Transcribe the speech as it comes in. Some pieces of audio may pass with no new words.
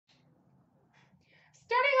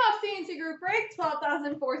Fantasy Group break,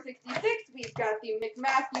 12,466. We've got the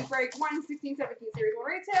McMathew break, 1/16/17 Series 1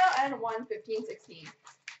 retail, and 1/15/16.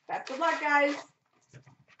 Best of luck, guys.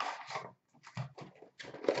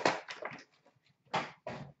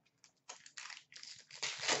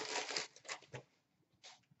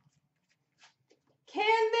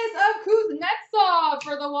 Canvas of Kuznetsov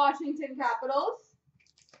for the Washington Capitals.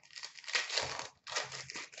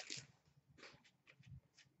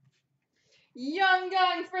 Young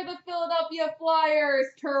Guns for the Philadelphia Flyers,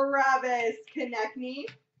 Travis Konechny.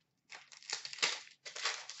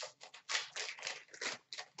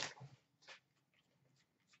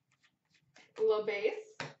 LaBase.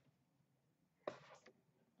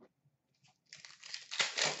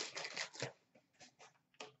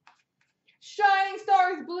 Shining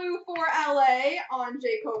Stars Blue for LA on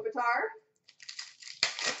Jay Kopitar.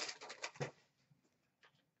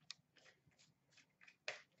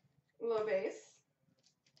 LaBase.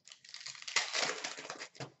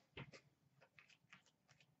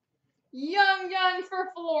 Young Guns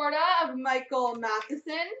for Florida of Michael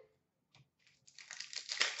Matheson.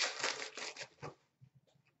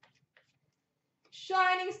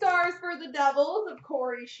 Shining Stars for the Devils of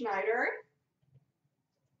Corey Schneider.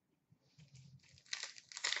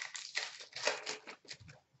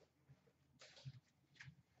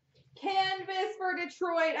 Canvas for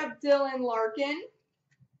Detroit of Dylan Larkin.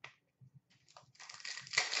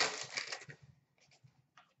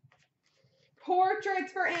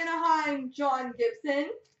 Portraits for Anaheim, John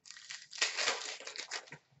Gibson.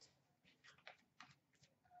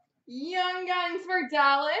 Young Guns for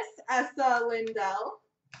Dallas, Essa Lindell.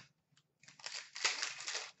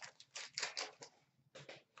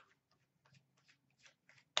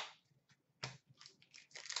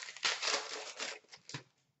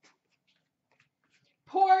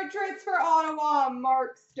 Portraits for Ottawa,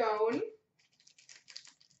 Mark Stone.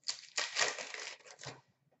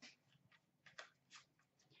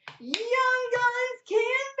 Young Guns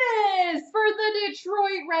Canvas for the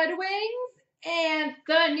Detroit Red Wings,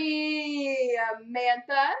 Anthony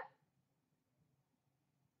Mantha.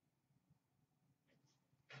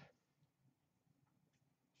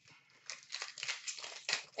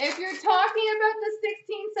 If you're talking about the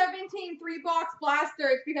 16-17 3-box blaster,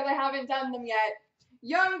 it's because I haven't done them yet.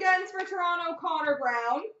 Young Guns for Toronto, Connor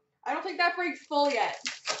Brown. I don't think that break's full yet.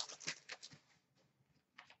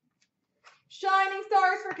 Shining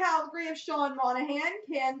Stars for Calgary of Sean Monahan.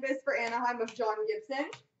 Canvas for Anaheim of John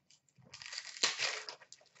Gibson.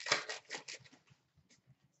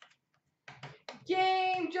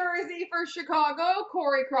 Game jersey for Chicago,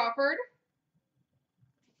 Corey Crawford.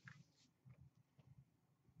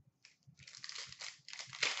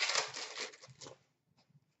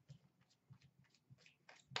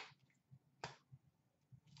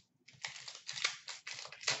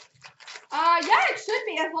 Yeah, it should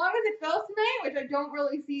be, as long as it fills tonight, which I don't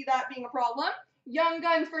really see that being a problem. Young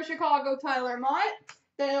Guns for Chicago, Tyler Mott.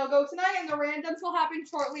 Then it'll go tonight, and the randoms will happen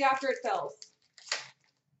shortly after it fills.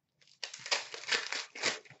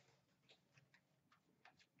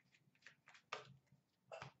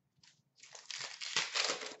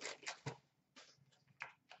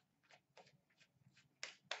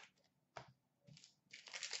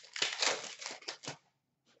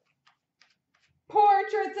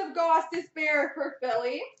 Portraits of Gostisbehere for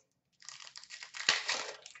Philly.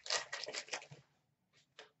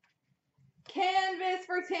 Canvas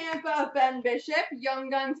for Tampa of Ben Bishop. Young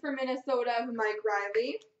Guns for Minnesota of Mike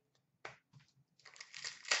Riley.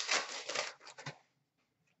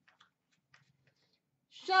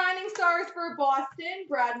 Shining Stars for Boston,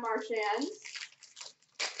 Brad Marchand.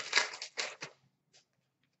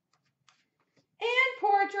 And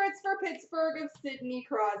Portraits for Pittsburgh of Sidney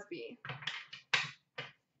Crosby.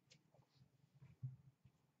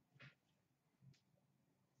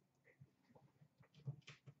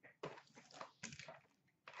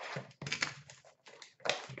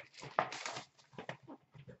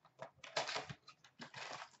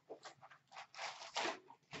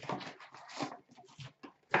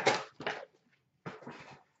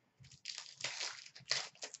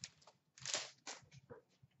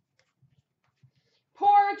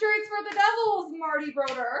 Portraits for the Devils, Marty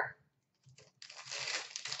Brodeur.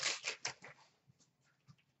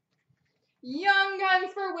 Young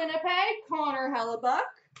Guns for Winnipeg, Connor Hellebuck.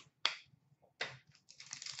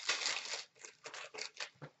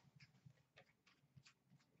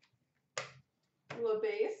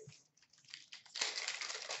 LaBase.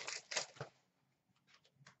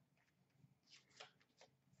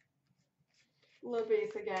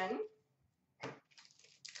 LaBase again.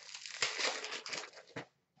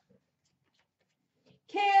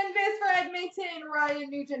 Canvas for Edmonton. Edmonton, Ryan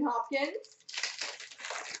Nugent-Hopkins.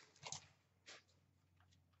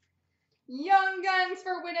 Young Guns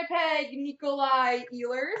for Winnipeg, Nikolai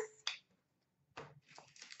Ehlers.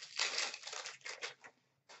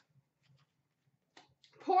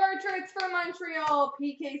 Portraits for Montreal,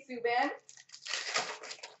 PK Subban.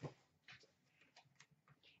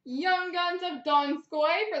 Young Guns of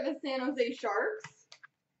Donskoy for the San Jose Sharks.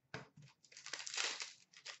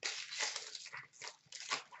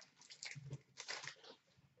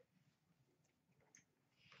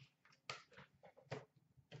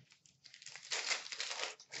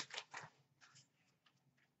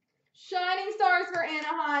 Shining Stars for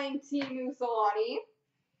Anaheim, Teemu Selanne.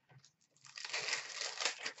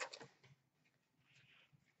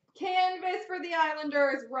 Canvas for the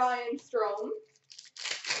Islanders, Ryan Strome.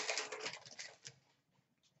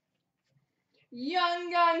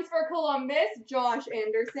 Young Guns for Columbus, Josh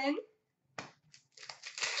Anderson.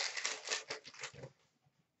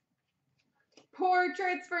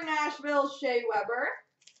 Portraits for Nashville, Shea Weber.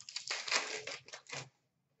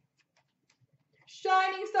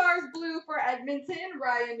 Shining Stars Blue for Edmonton,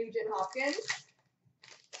 Ryan Nugent-Hopkins.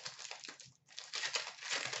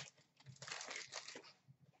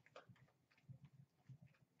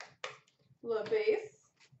 LeBase.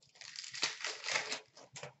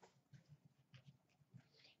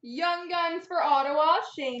 Young Guns for Ottawa,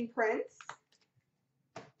 Shane Prince.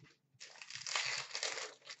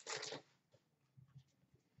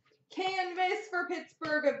 Canvas for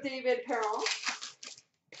Pittsburgh of David Perron.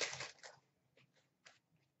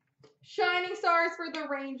 Shining Stars for the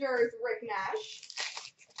Rangers, Rick Nash.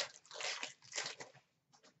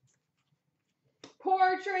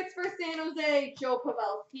 Portraits for San Jose, Joe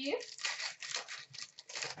Pavelski.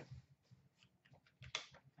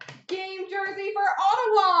 Game jersey for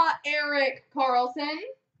Ottawa, Erik Karlsson.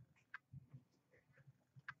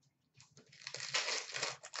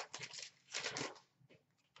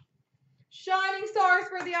 Shining Stars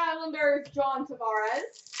for the Islanders, John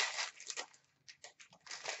Tavares.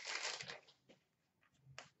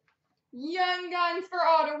 Young Guns for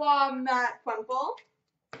Ottawa, Matt Quempel.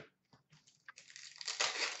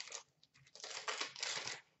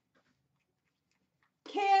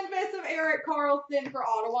 Canvas of Erik Karlsson for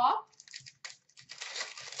Ottawa.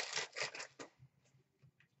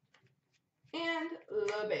 And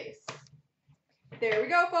LeBase. There we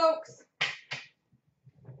go, folks.